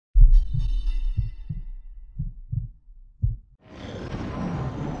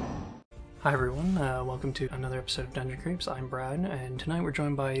Hi everyone, welcome to another episode of Dungeon Creeps. I'm Brad, and tonight we're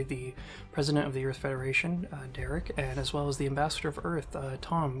joined by the President of the Earth Federation, Derek, and as well as the Ambassador of Earth,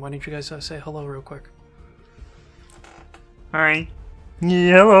 Tom. Why don't you guys say hello real quick? Hi.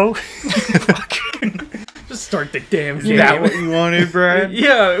 Hello. Just start the damn game. Is that what you wanted, Brad?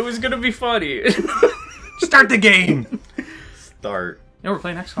 Yeah, it was gonna be funny. Start the game! Start. Yeah, we're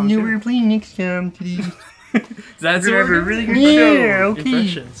playing XCOM No, too. we're playing XCOM today. That's We're what having a really good show. Okay.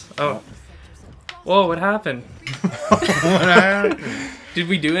 Impressions. Oh. Whoa, what happened? What happened? Did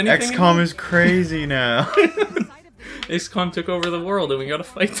we do anything? XCOM is crazy now. XCOM took over the world and we gotta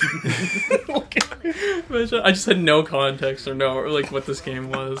fight them. I just had no context or like what this game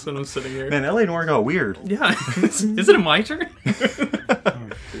was, and I'm sitting here. Man, LA Noir got weird. Yeah, is it my turn?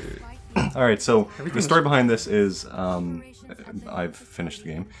 Alright, so the story behind this is, I've finished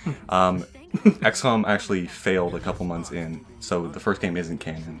the game. XCOM actually failed a couple months in, so the first game isn't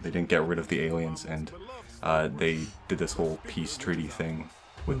canon. They didn't get rid of the aliens, and they did this whole peace treaty thing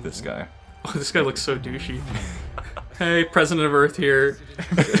with this guy. Oh, this guy looks so douchey. Hey, President of Earth here.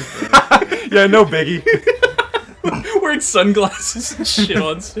 Yeah, no biggie. Wearing sunglasses and shit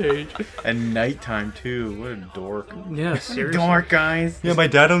on stage. And nighttime, too. What a dork. Yeah, seriously. Dork, guys. Yeah, my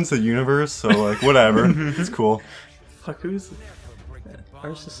dad owns the universe, so, like, whatever. It's cool. Fuck, who's...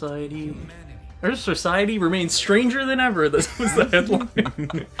 Our society remains stranger than ever. That was the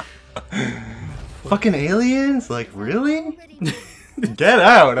headline. Fucking aliens? Like, really? Get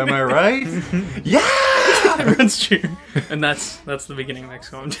out, am I right? Yeah! Everyone's cheering. And that's the beginning of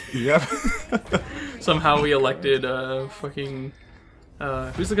XCOM. Yep. Somehow we elected fucking...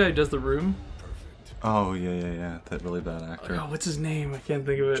 who's the guy who does The Room? Oh, yeah. That really bad actor. Oh, what's his name? I can't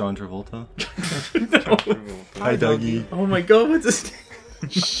think of it. John Travolta? No. Hi, Dougie. Oh my god, what's his name?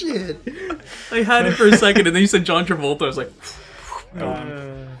 Shit. I had it for a second, and then you said John Travolta. I was like...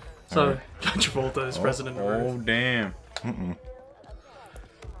 So, John Travolta is President of Earth. Oh, damn.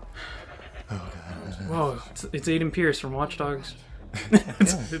 Whoa, it's Aiden Pierce from Watch Dogs.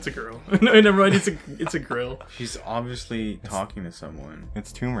 It's a girl. No, never mind, it's a grill. She's obviously talking to someone.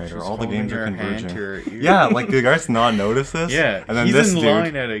 It's Tomb Raider. She's All the games are holding her hand converging. to her ear. Yeah, like, the guys not notice this? Yeah, And then he's this in dude,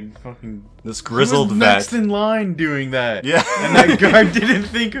 line at a fucking... this grizzled he was vet. next in line doing that. Yeah. And that guard didn't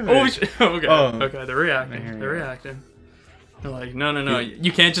think of it. Oh, okay. Oh. Okay, they're reacting. They're reacting. They're like, no.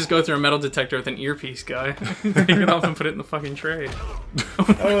 You can't just go through a metal detector with an earpiece, guy. Take it off and put it in the fucking tray.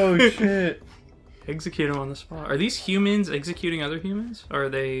 Oh, shit. Execute him on the spot. Are these humans executing other humans? Or are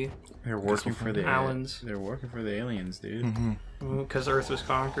they... They're working for the Allens. They're working for the aliens, dude. Because Earth was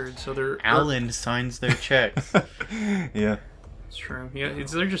conquered, so they're... Allen signs their checks. Yeah. It's true. Yeah,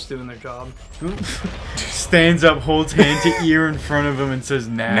 they're just doing their job. Stands up, holds hand to ear in front of him, and says,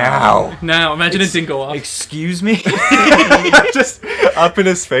 "Now." Now, imagine it didn't go off. Excuse me? Just up in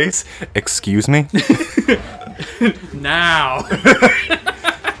his face. Excuse me? Now.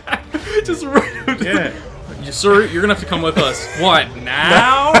 Just right out. Yeah. Sir, you're gonna have to come with us. What,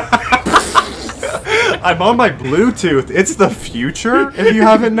 now? I'm on my Bluetooth. It's the future, if you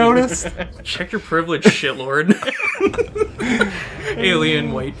haven't noticed. Check your privilege, shitlord.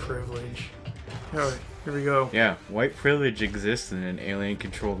 Alien white privilege. Alright, here we go. Yeah, white privilege exists in an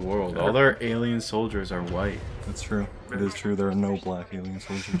alien-controlled world. All our alien soldiers are white. That's true. It is true. There are no black alien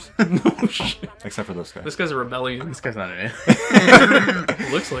soldiers. No shit. Except for this guy. This guy's a rebellion. This guy's not an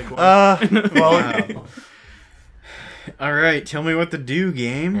alien. Looks like one. Well... Alright, tell me what to do,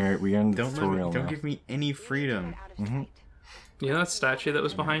 game. Alright, we end the Don't tutorial now. give me any freedom. You know that statue that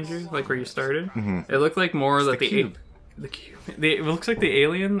was behind you? Like where you started? It looked like more that the cube. The cube. It looks like the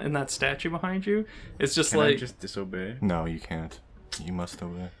alien in that statue behind you. It's just Can like... I just disobey? No, you can't. You must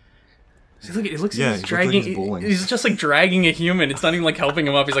obey. See, look, it looks Yeah, like he's he looks dragging. like he's bowling. He's just like dragging a human. It's not even like helping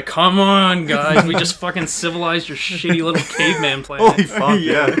him up. He's like, "Come on, guys, we just fucking civilized your shitty little caveman planet." Holy fuck,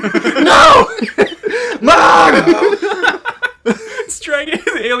 yeah. No! Mom! It's dragging.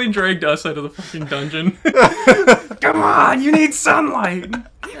 The alien dragged us out of the fucking dungeon. Come on, you need sunlight.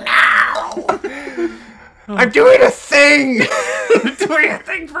 I'm doing a thing! I'm doing a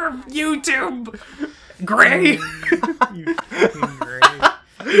thing for YouTube. Gray. You fucking gray.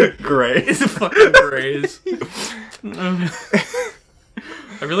 Great. It's fucking grays.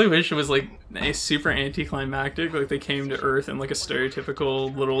 I really wish it was like a super anticlimactic, like they came to Earth in like a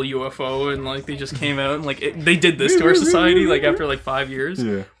stereotypical little UFO, and like they just came out and like they did this to our society like after like 5 years.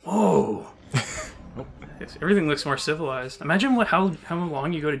 Yeah. Whoa. Everything looks more civilized. Imagine how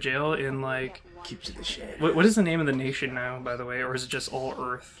long you go to jail in like Keep to the shed. what is the name of the nation now, by the way, or is it just all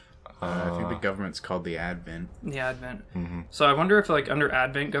Earth? I think the government's called the Advent. The Advent. Mm-hmm. So I wonder if, like, under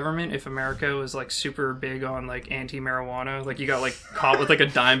Advent government, if America was, like, super big on, like, anti-marijuana, like, you got, like, caught with, like, a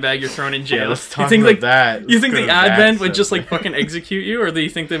dime bag, you're thrown in jail. Yeah, let's you talk think, about like, that. You think Let's the go to that Advent would just, subject. like, fucking execute you? Or do you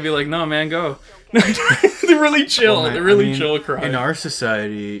think they'd be like, no, man, go? They're really chill. Well, man, They're really I mean, chill crime. In our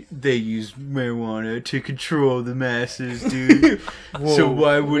society, they use marijuana to control the masses, dude. So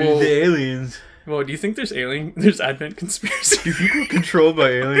why wouldn't the aliens? Well, do you think there's Advent conspiracy? Do you think we're controlled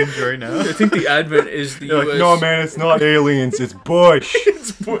by aliens right now? I think the Advent is the You're US. like, no, man, it's not aliens. It's Bush.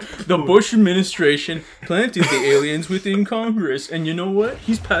 The Bush administration planted the aliens within Congress, and you know what?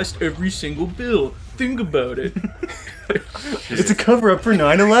 He's passed every single bill. Think about it. It's a cover-up for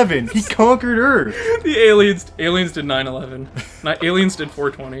 9/11. He conquered Earth. The aliens did 9/11. Not aliens did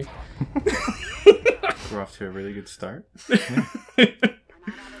 420. We're off to a really good start.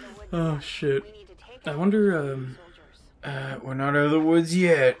 Oh shit. I wonder. We're not out of the woods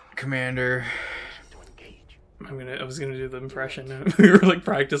yet, Commander. I was gonna do the impression. We were like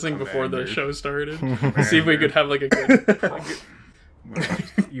practicing before the show started. See if we could have like a good.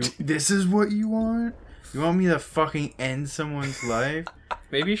 This is what you want? You want me to fucking end someone's life?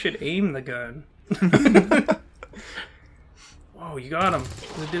 Maybe you should aim the gun. Whoa, you got him.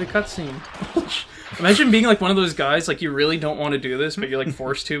 They did a cutscene. Imagine being like one of those guys, like you really don't want to do this, but you're like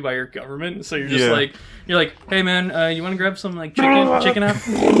forced to by your government. So you're just you're like, hey man, you want to grab some like chicken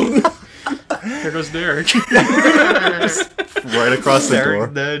apple? There goes Derek. Right across the door.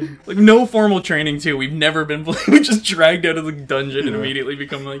 Dead. Like no formal training too. We've never been. We just dragged out of the dungeon and immediately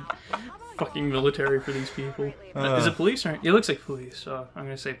become like fucking military for these people. Is it police? Right? It looks like police, so I'm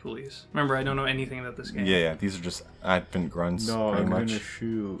gonna say police. Remember, I don't know anything about this game. Yeah, these are just Advent grunts, No, pretty I'm much. gonna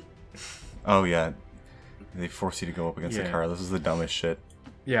shoot. Oh yeah, they force you to go up against the Yeah. car. This is the dumbest shit.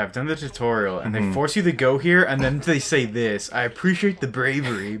 Yeah, I've done the tutorial, and they force you to go here, and then they say this: I appreciate the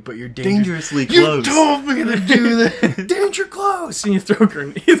bravery, but you're Dangerously You close. told me to do that! Danger close! And you throw a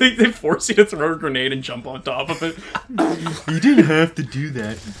grenade. they force you to throw a grenade and jump on top of it. You didn't have to do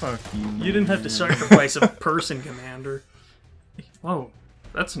that. Fuck you. You didn't have to sacrifice a person, Commander. Whoa,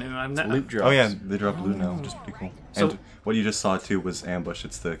 that's new. I'm not. Loot drops. Oh yeah, they drop loot now, which is pretty cool. So- And what you just saw too was ambush.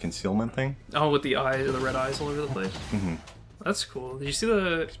 It's the concealment thing. Oh, with the eyes, the red eyes all over the place. Mm-hmm. That's cool. Did you see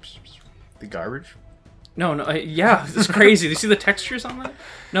the? The garbage? No. Yeah, it's crazy. Did you see the textures on that?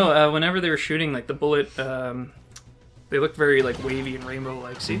 No. Whenever they were shooting, like the bullet, they looked very like wavy and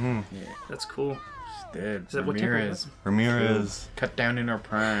rainbow-like. See? Yeah. That's cool. He's dead. Is that what Ramirez. Ramirez, Cut down in our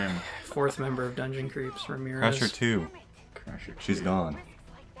prime. Fourth member of Dungeon Creeps, Ramirez. Crasher 2. Crusher. She's gone.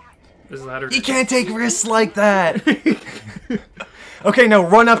 Is that her? You can't take risks like that. Okay, now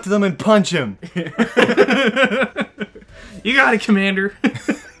run up to them and punch him. You got it, Commander.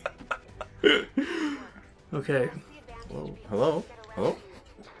 Okay. Whoa. Hello? Hello?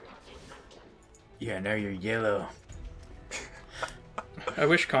 Yeah, now you're yellow. I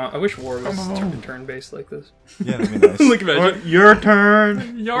wish war was turn-based like this. Yeah, that'd be nice. Like imagine. Your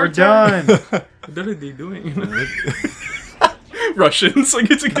turn. Your We're turn. done. What are they doing? Russians.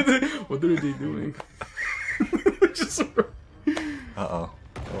 Like it's like, what are they doing? Just. Uh-oh. Oh,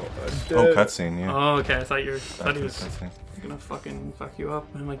 Oh, cutscene, yeah. Oh, okay. I thought he was Cutscene. gonna fucking fuck you up.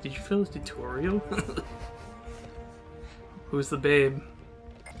 And I'm like, did you fill his tutorial? Who's the babe?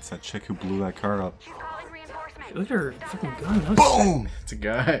 It's that chick who blew that car up. Look at her fucking gun. That was Boom! It's a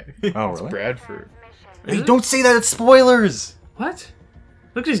guy. Oh, It's really? Bradford. sick. Is Hey, it? don't say that, it's spoilers! What?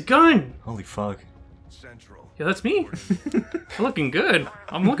 Look at his gun. Holy fuck. Yeah, that's me. I'm looking good.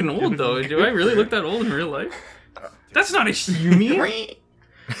 I'm looking old though. Do I really look that old in real life? That's not a Yumi.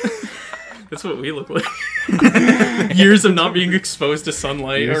 That's what we look like. Years of not being exposed to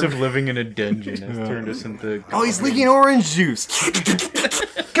sunlight. Years or- of living in a dungeon has turned us into... Oh, he's leaking orange juice!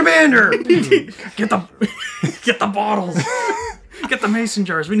 Commander! Get the bottles. Get the mason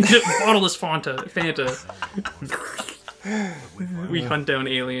jars. We need to bottle this Fanta. We hunt down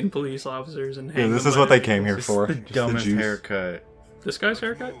alien police officers and hang Yeah, this them is what by- they came here for. The Just the dumbest juice. haircut. This guy's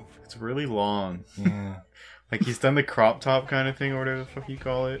haircut? It's really long. Yeah. Like, he's done the crop top kind of thing, or whatever the fuck you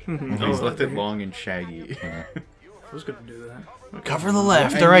call it. Mhm. He's Oh, left it okay. long and shaggy. I was gonna do that. Okay. Cover the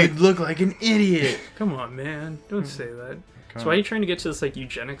left, And alright. you look like an idiot. Come on, man. Don't say that. Come So why are you trying to get to this like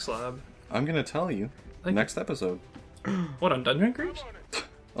eugenics lab? I'm gonna tell you. Like- Next episode. What, on Dungeon Creeps?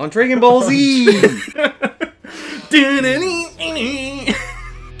 On Dragon Ball Z!